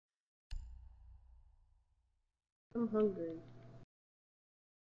I'm hungry.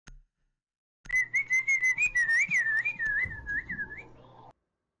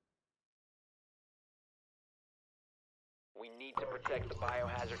 We need to protect the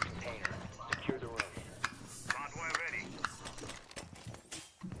biohazard container. Secure the room. Convoy ready.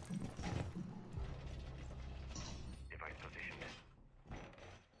 Device positioned.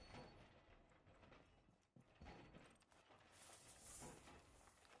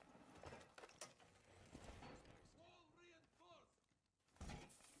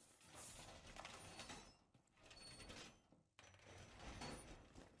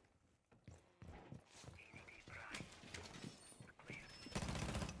 Clear.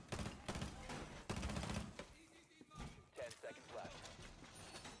 10 seconds left.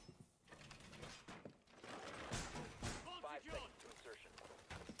 5 seconds to insertion.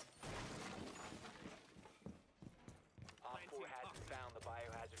 Op 4 hasn't found the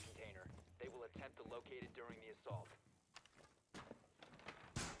biohazard container. They will attempt to locate it during the assault.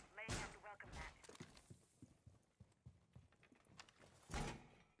 May have to welcome that.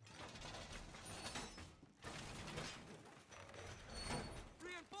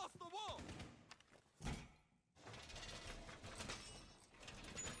 Reinforce the wall!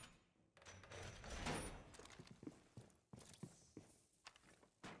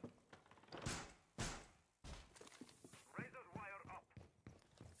 Razor's wire up.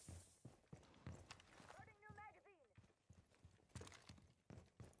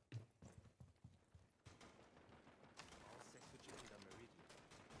 All set to check the meridian.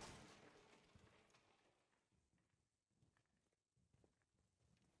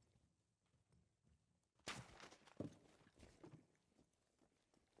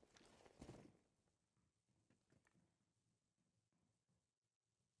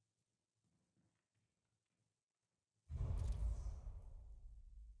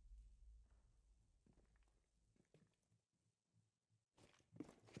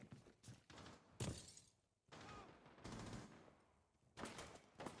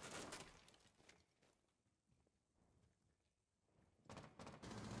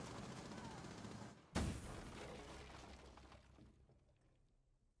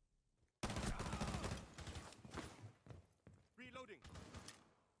 Reloading.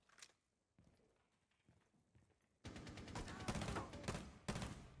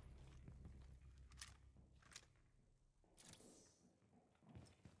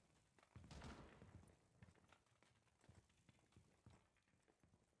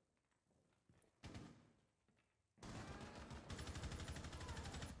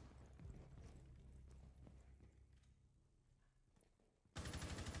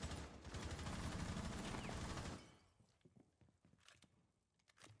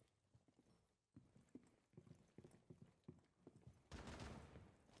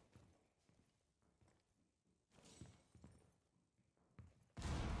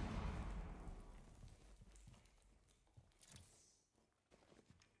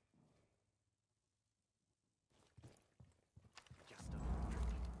 Just a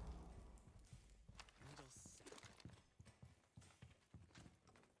needle set.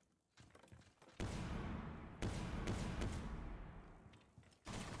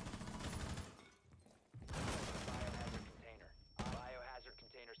 Biohazard container. Biohazard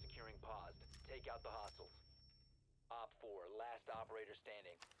container securing paused. Take out the hostiles. Op 4, last operator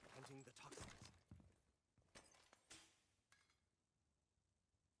standing. Hunting the toxins.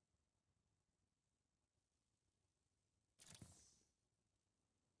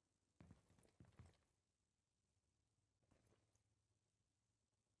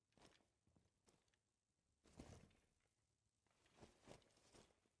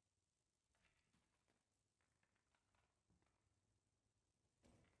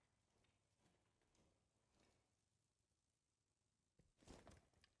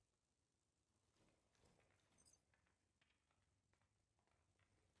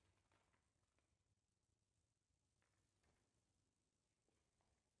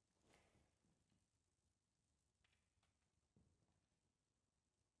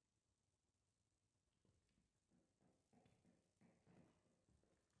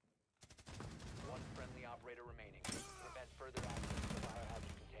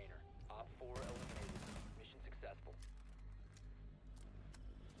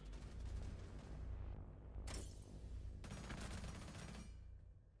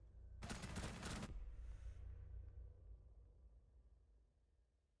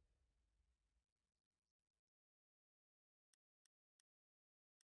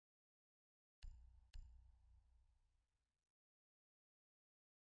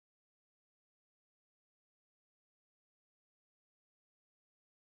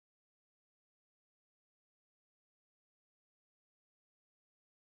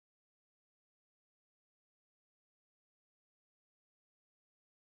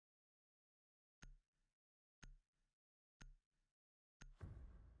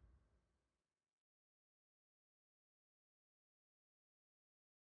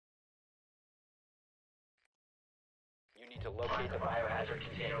 to locate the biohazard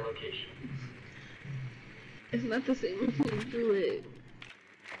container location. It's not the same when you do it.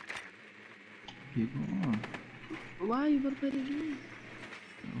 Keep on. Why are you about to play the game?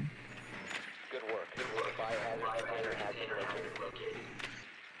 Good work. The biohazard container has been located.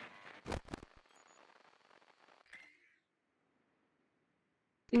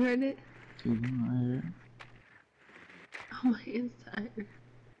 You heard it? Keep on, I hear it. Oh, my hand's tired.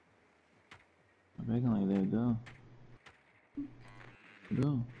 I can like that go.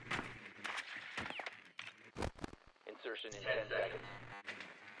 Go. Insertion in 10 seconds.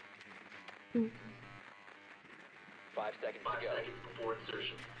 5 seconds to go. Before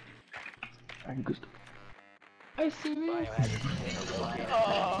insertion. Alright, good. Are you serious? Biohazard container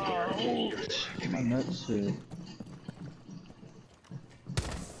located. Oh, my nuts shit.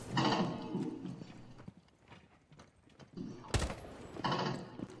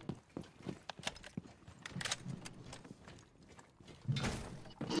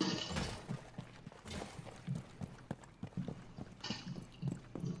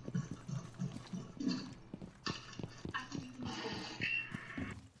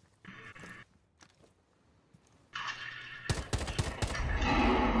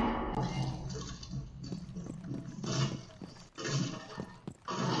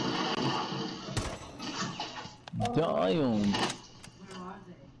 Damn.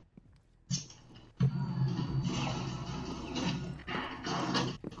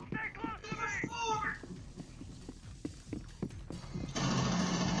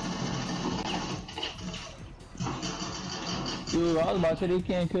 Dude, I was about to say they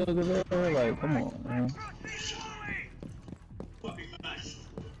can't kill the girl. Like, come on, man.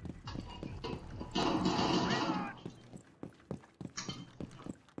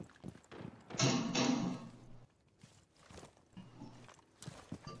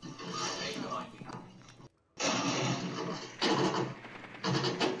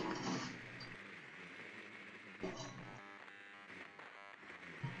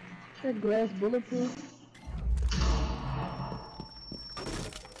 That glass bulletproof.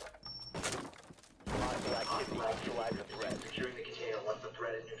 Hostile activity. Neutralize the threat. Securing the container once the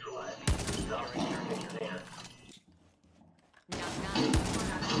threat is neutralized. Securing your container.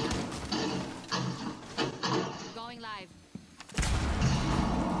 Going live.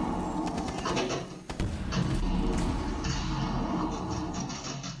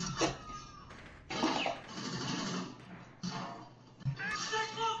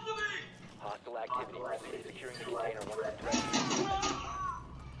 Hostile activity. Proceed securing the container once the threat is neutralized.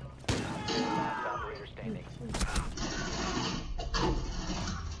 Last operator standing.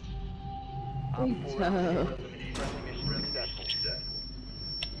 Good job. Friendly mission successful.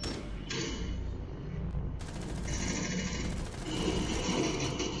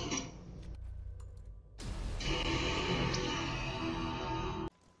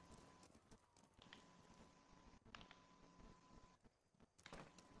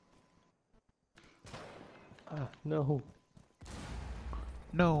 No.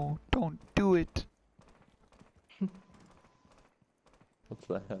 No, don't do it. What's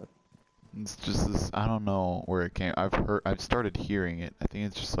that? It's just this, I don't know where it came. I've started hearing it. I think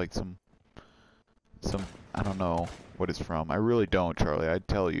it's just like some, I don't know what it's from. I really don't, Charlie. I'd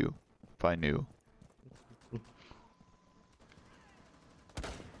tell you if I knew.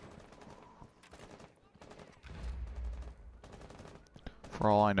 For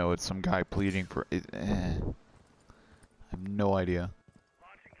all I know, it's some guy pleading for it. I have no idea.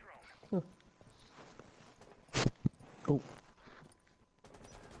 Oh.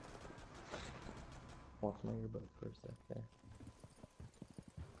 Lost my earbud for a sec there.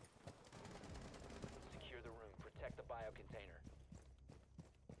 Secure the room. Protect the bio container.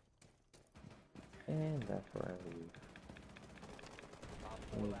 And that's where I leave.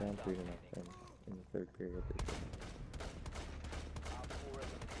 Only down 3 to nothing in the third period this year. Op 4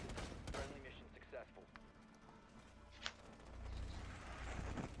 eliminated. Friendly mission successful.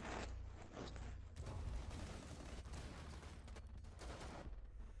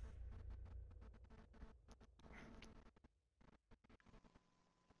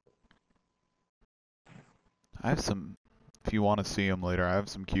 I have some, if you want to see them later, I have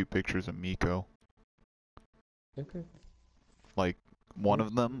some cute pictures of Miko. Okay. Like, one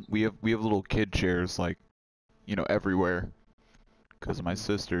of them, we have little kid chairs, like, you know, everywhere. Because of my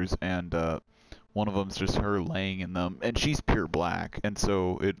sisters, and one of them's just her laying in them, and she's pure black, and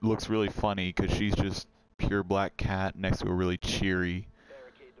so it looks really funny because she's just pure black cat next to a really cheery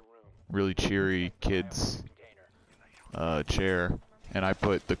kids chair, and I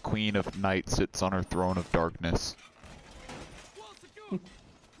put the Queen of Night sits on her throne of darkness.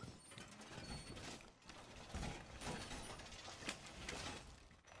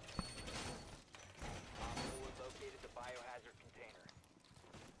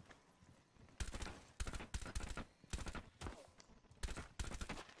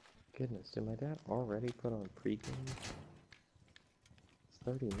 goodness, did my dad already put on pre-game? It's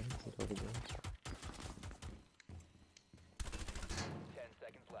 30 minutes until the game starts. 10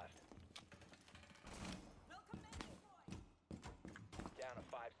 seconds left. Down to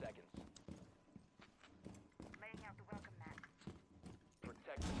 5 seconds. Laying out the welcome mat.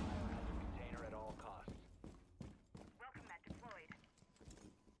 Protect the biohazard container at all costs. Welcome mat deployed.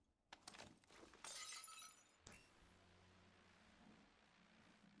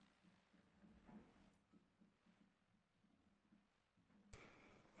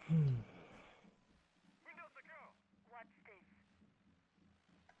 Window secure. What's this?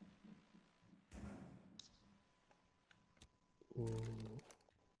 Ooh.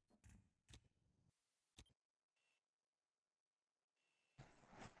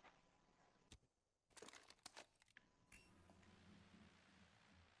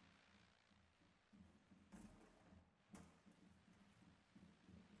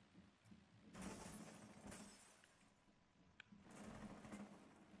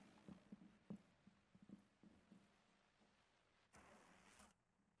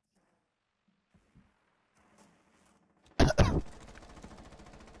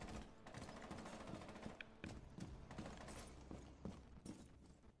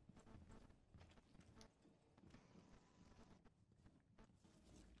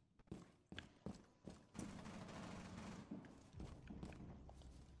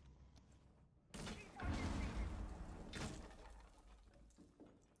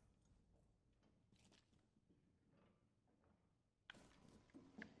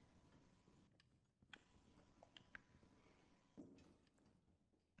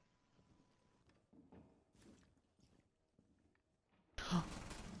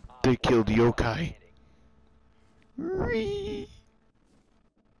 They killed Yokai. Ree.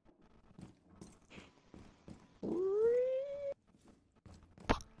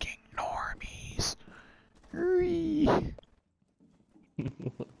 Fucking normies. Ree.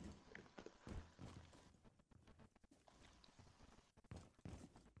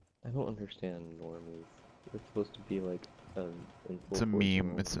 I don't understand normies. It's supposed to be like It's a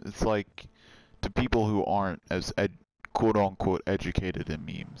meme. It's like to people who aren't as quote unquote educated in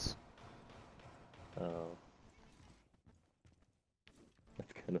memes. Oh.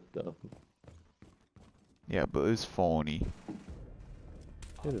 That's kind of dumb. Yeah, but it's phony.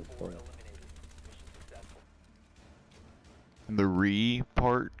 It is Four fun. eliminated. Mission successful. And the re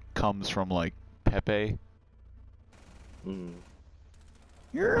part comes from like Pepe. Mm.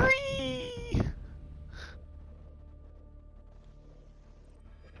 Ree.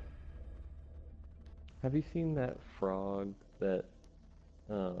 Have you seen that frog that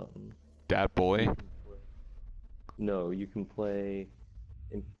Dat boy. No, you can play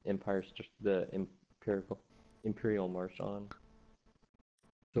the Imperial March on.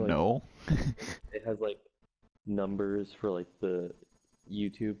 So, like, No. it has like numbers for like the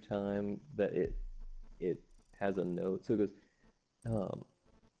YouTube time that it has a note. So it goes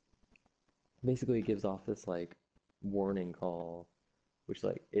basically it gives off this like warning call, which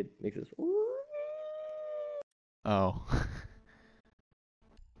like it makes this Oh.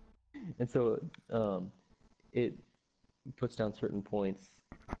 and so it puts down certain points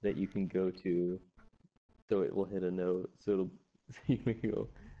that you can go to, so it will hit a note. So it'll so you can go.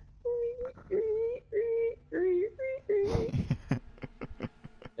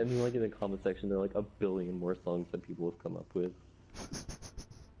 And then, like in the comment section, there are like a billion more songs that people have come up with.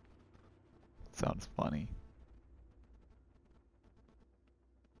 Sounds funny.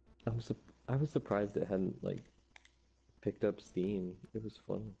 I was surprised it hadn't like picked up steam. It was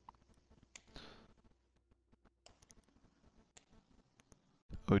fun.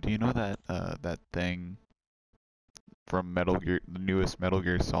 Oh, do you know that that thing from Metal Gear, the newest Metal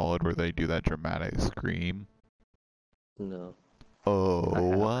Gear Solid, where they do that dramatic scream? No.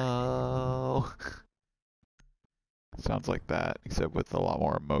 Oh, wow. Sounds like that, except with a lot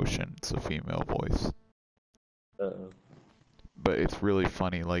more emotion. It's a female voice. Uh-oh. But it's really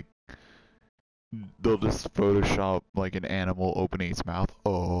funny, like, they'll just Photoshop, like, an animal opening its mouth.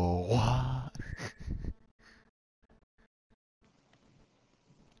 Oh, what?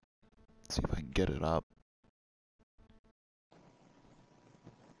 Let's see if I can get it up. I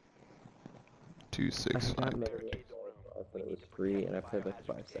 265. got Metal Gear Solid 5 when it was free, and I played like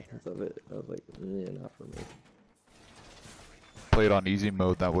 5 seconds of it. I was like, not for me. Play it on easy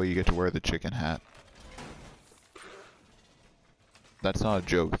mode, that way you get to wear the chicken hat. That's not a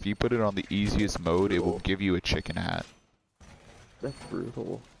joke. If you put it on the easiest mode, it will give you a chicken hat. That's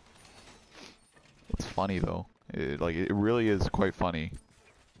brutal. It's funny though. It really is quite funny.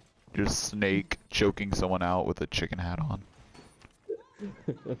 Just Snake choking someone out with a chicken hat on.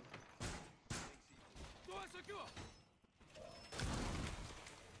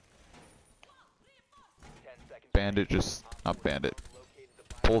 Bandit just... not Bandit.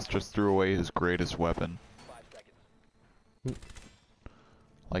 Pulse just threw away his greatest weapon. 5 seconds.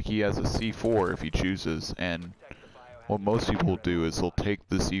 Like, he has a C4 if he chooses, and what most people will do is they'll take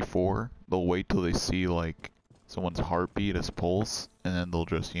the C4, they'll wait till they see, like, someone's heartbeat as pulse, and then they'll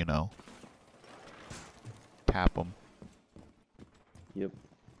just, you know, tap them. Yep.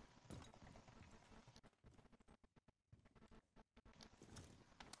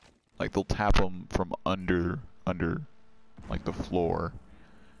 Like, they'll tap them from under, like, the floor.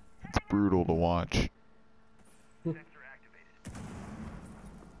 It's brutal to watch.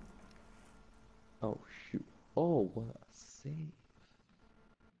 Oh shoot. Oh, what a save.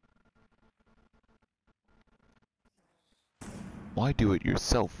 Why do it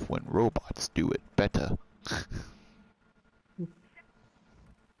yourself when robots do it better?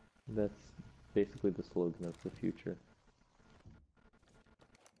 That's basically the slogan of the future.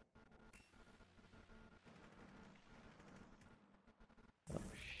 Oh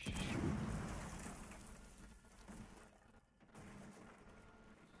shoot.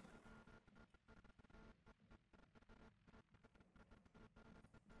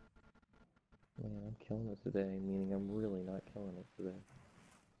 Man, I'm killing it today, meaning I'm really not killing it today.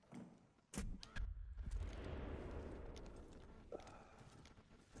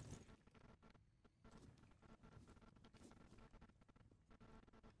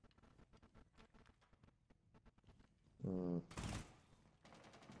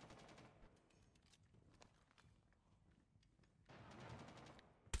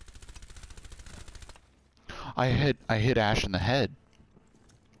 I hit Ash in the head.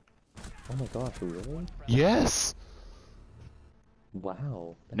 Oh my gosh, really? Yes!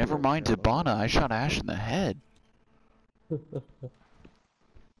 Wow. That's Never not mind terrible. Tabana, I shot Ash in the head.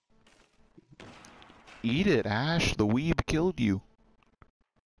 Eat it, Ash. The weeb killed you.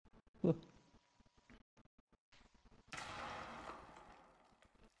 Oh,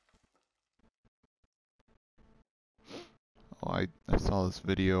 I saw this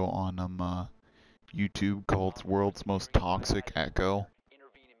video on YouTube called "World's Most Toxic Echo,"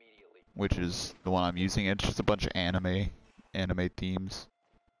 Intervene immediately. which is the one I'm using. It's just a bunch of anime themes.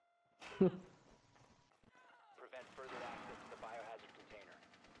 Prevent further access to the biohazard container.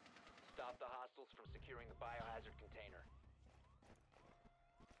 Stop the hostiles from securing the biohazard container.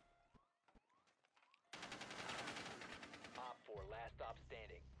 Op 4, last stop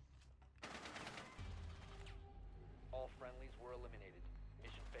standing. All friendlies were eliminated.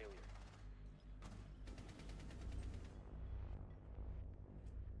 Mission failure.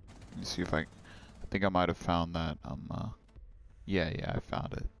 Let me see if I think I might have found that. Yeah, I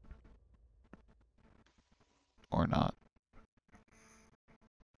found it. Or not.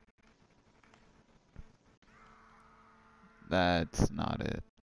 That's not it.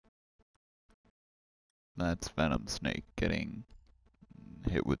 That's Venom Snake getting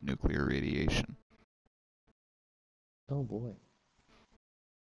hit with nuclear radiation. Oh boy.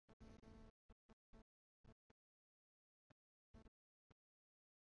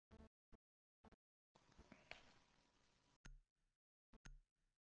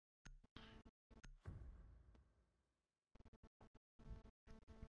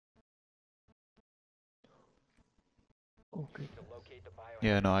 Oh good. To locate the biohazard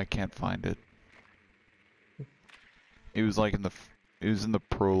Yeah, no, I can't find it. It was like it was in the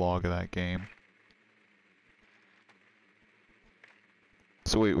prologue of that game.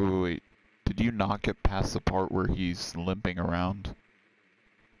 So wait. Did you not get past the part where he's limping around?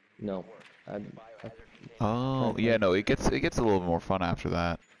 No. Oh, yeah, no, it gets a little more fun after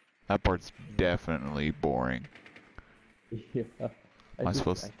that. That part's definitely boring. Yeah. Am I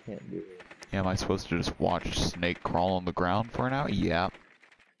supposed? I can't do it. Yeah, am I supposed to just watch Snake crawl on the ground for an hour? Yeah.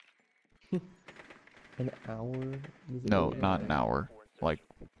 An hour? Is it No, really not an hour. Like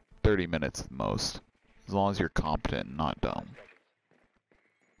 30 minutes at the most. As long as you're competent and not dumb.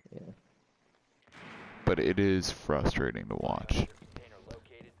 Yeah. But it is frustrating to watch.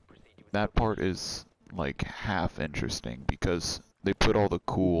 That part is like half interesting because they put all the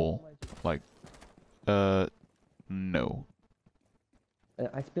cool, like, no.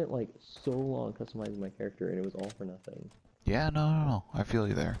 I spent like so long customizing my character and it was all for nothing. Yeah, no. I feel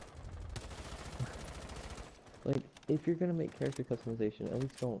you there. Like, if you're gonna make character customization, at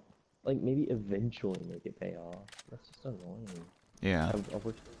least don't, like, maybe eventually make it pay off. That's just annoying. Yeah. I've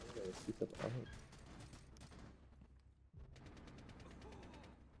worked so hard to see stuff out.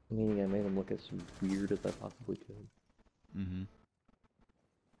 Meaning I made them look as weird as I possibly could. Mm-hmm.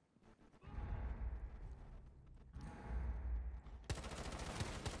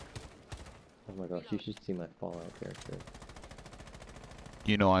 Oh my gosh, you should see my Fallout character.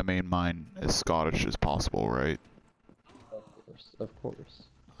 You know I made mine as Scottish as possible, right? Of course.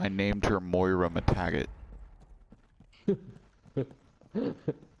 I named her Moira McTaggart.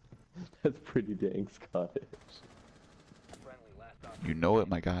 That's pretty dang Scottish. Friendly, last You know it,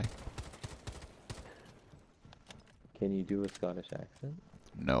 my guy. Can you do a Scottish accent?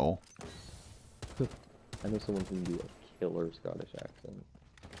 No. I know someone can do a killer Scottish accent.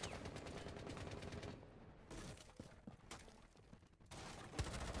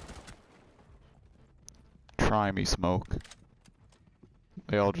 Try me, Smoke.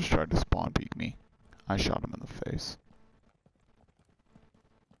 They all just tried to spawn peek me. I shot him in the face.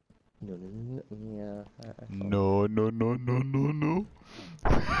 No, no, no, no. Yeah. I saw No, no, no, no, no, no.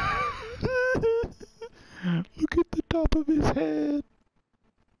 Look at the top of his head.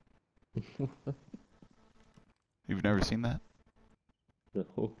 You've never seen that?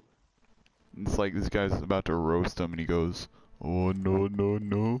 No. It's like this guy's about to roast him and he goes, oh no, no,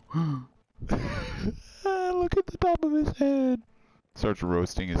 no. Look at the top of his head. Starts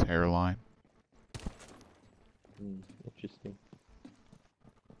roasting his hairline. Interesting.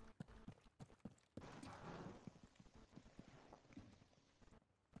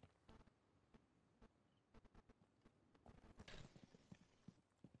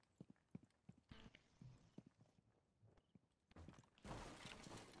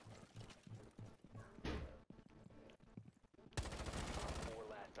 Op 4,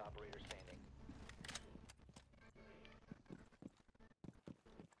 last operator standing.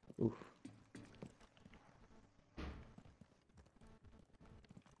 Oof.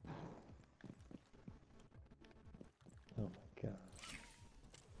 Oh my god.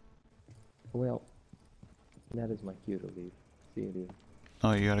 Well, that is my cue to leave. See you, dude.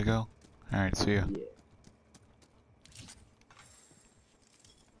 Oh, you gotta go? Alright, see ya. Yeah.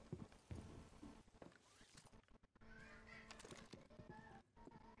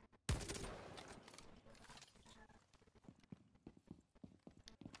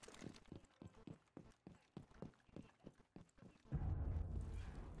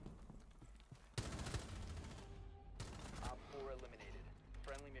 Op 4 eliminated.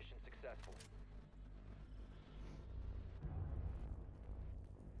 Friendly mission successful.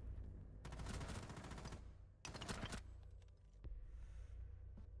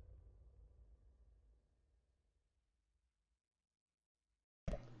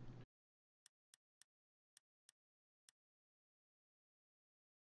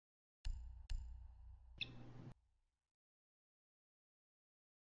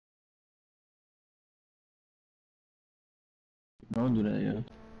 Don't do that, yeah. You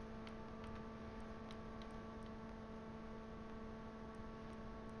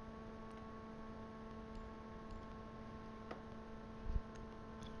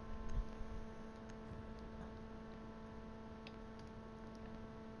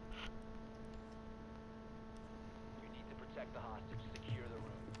need to protect the hostage. Secure the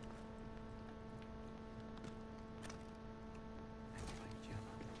room.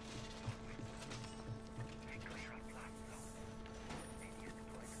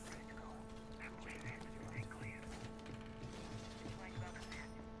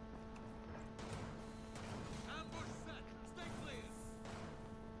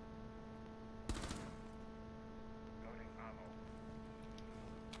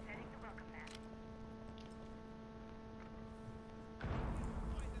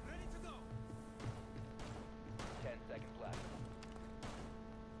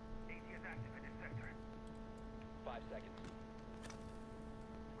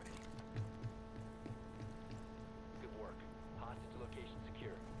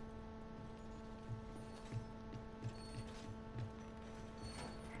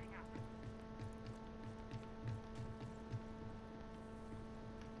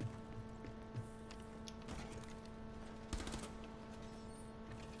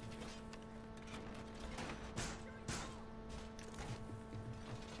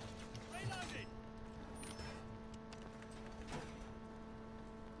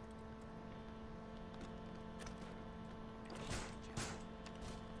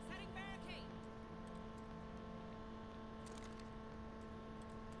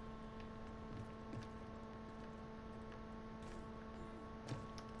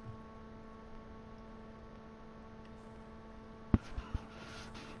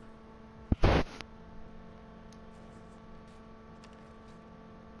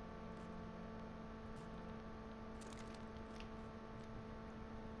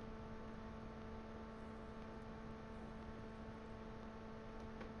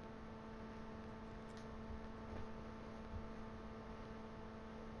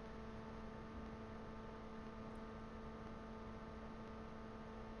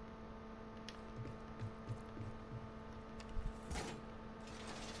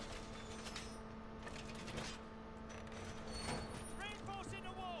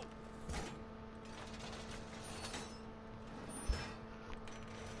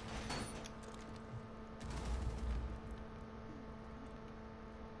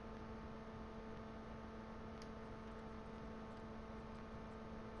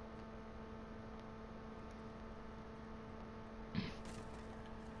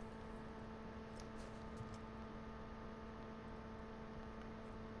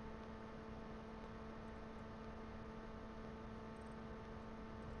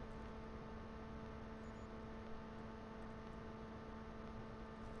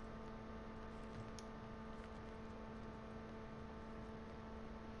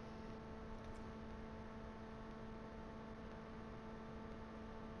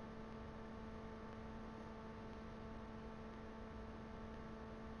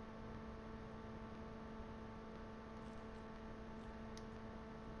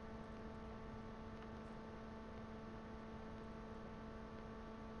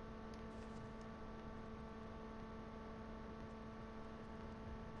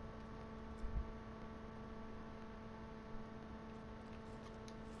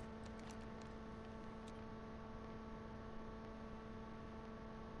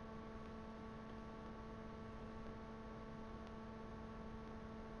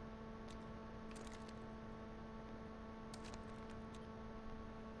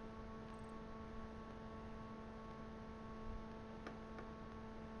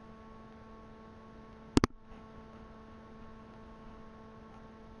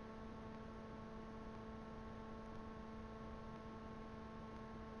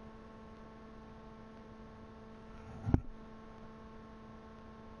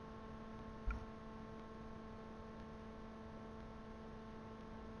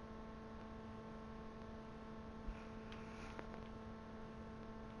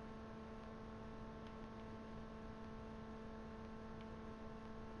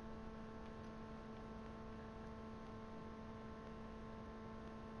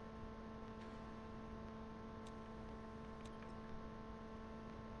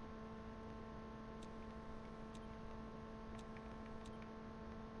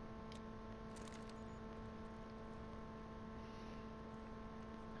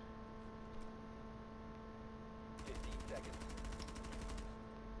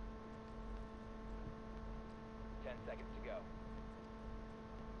 seconds to go.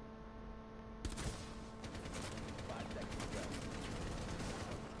 5 seconds to go.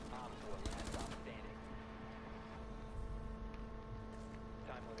 Op 4, last stop standing.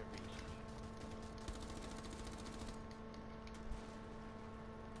 Time limit reached.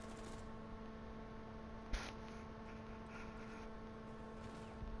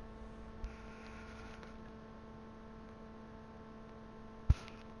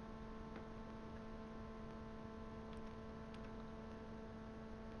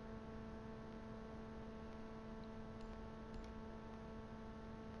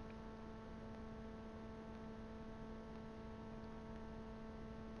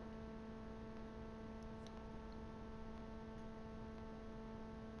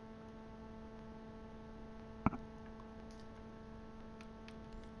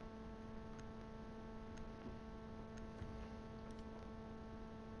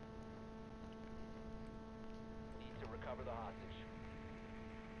 Need to recover the hostage.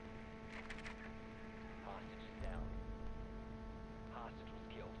 Hostage is down. Hostage was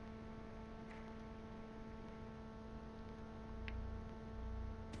killed.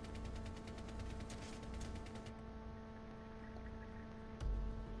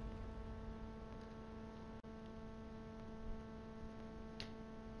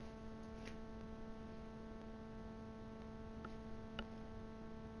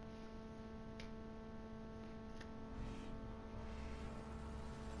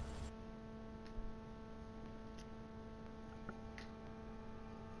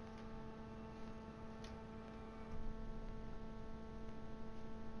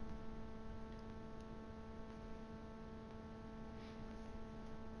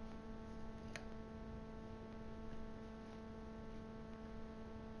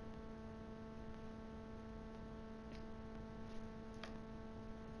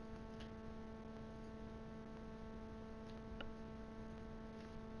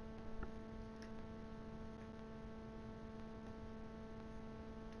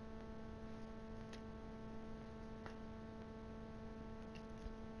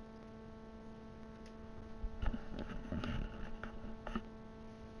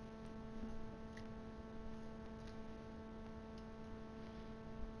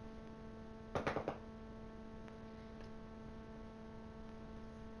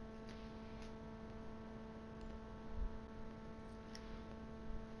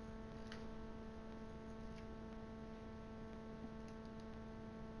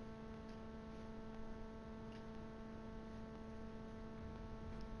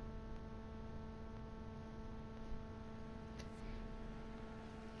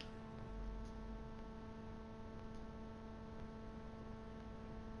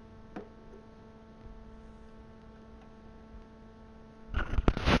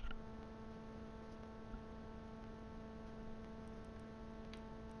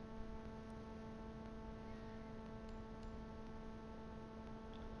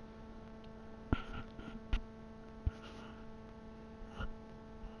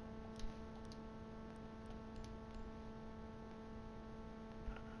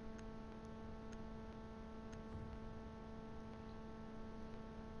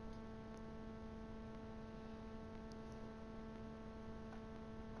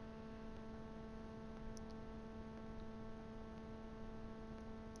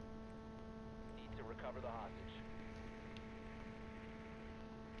 Need to recover the hostage.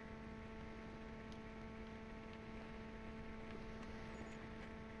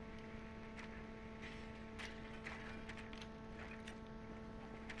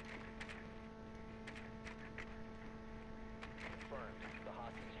 Confirmed. The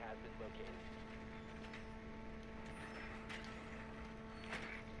hostage has been located.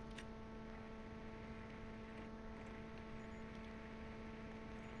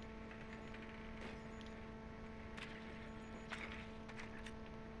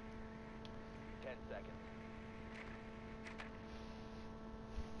 Seconds.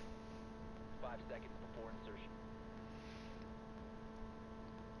 5 seconds before insertion.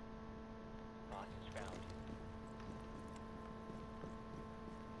 Hostage found.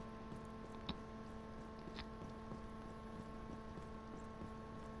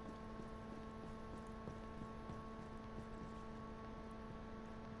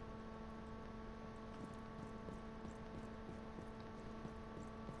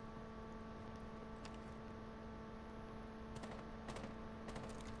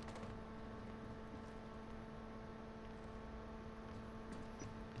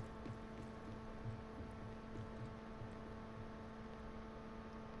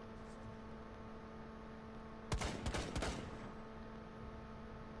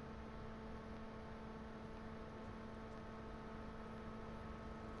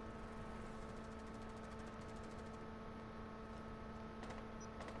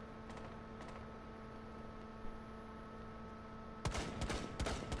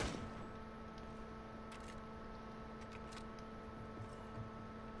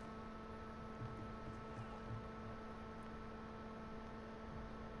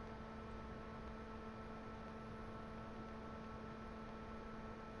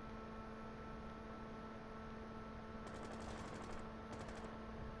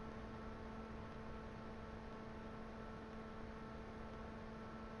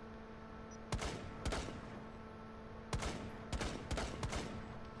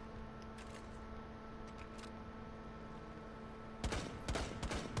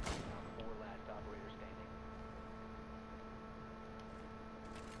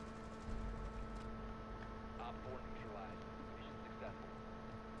 4 neutralized. Mission successful.